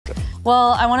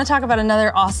Well, I want to talk about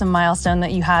another awesome milestone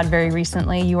that you had very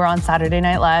recently. You were on Saturday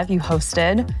Night Live, you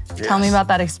hosted. Yes. Tell me about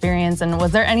that experience, and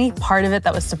was there any part of it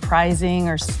that was surprising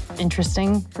or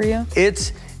interesting for you?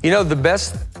 It's, you know, the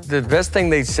best thing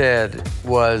they said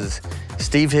was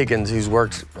Steve Higgins, who's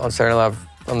worked on Saturday Night Live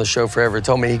on the show forever,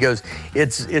 told me, he goes,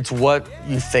 it's what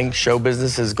you think show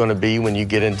business is gonna be when you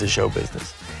get into show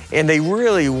business. And they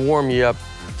really warm you up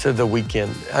to the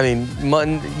weekend. I mean,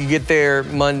 you get there,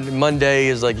 Monday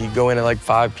is like you go in at like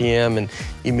 5 p.m. and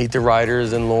you meet the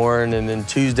writers and Lauren, and then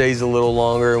Tuesday's a little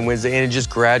longer, and Wednesday, and it just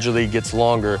gradually gets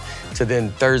longer to then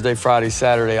Thursday, Friday,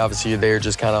 Saturday, obviously you're there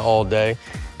just kind of all day.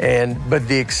 But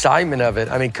the excitement of it,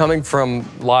 I mean, coming from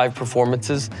live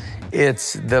performances,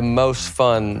 it's the most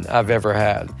fun I've ever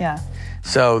had. Yeah.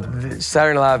 So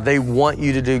Saturday Night Live, they want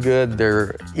you to do good.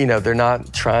 They're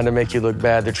not trying to make you look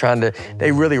bad.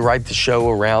 They really write the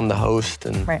show around the host,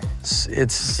 and right.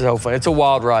 It's so fun. It's a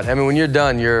wild ride. I mean, when you're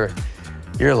done, you're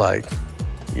like,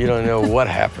 you don't know what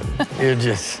happened. You're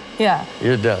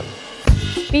done.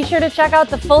 Be sure to check out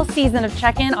the full season of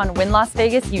Check-In on Wynn Las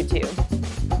Vegas YouTube.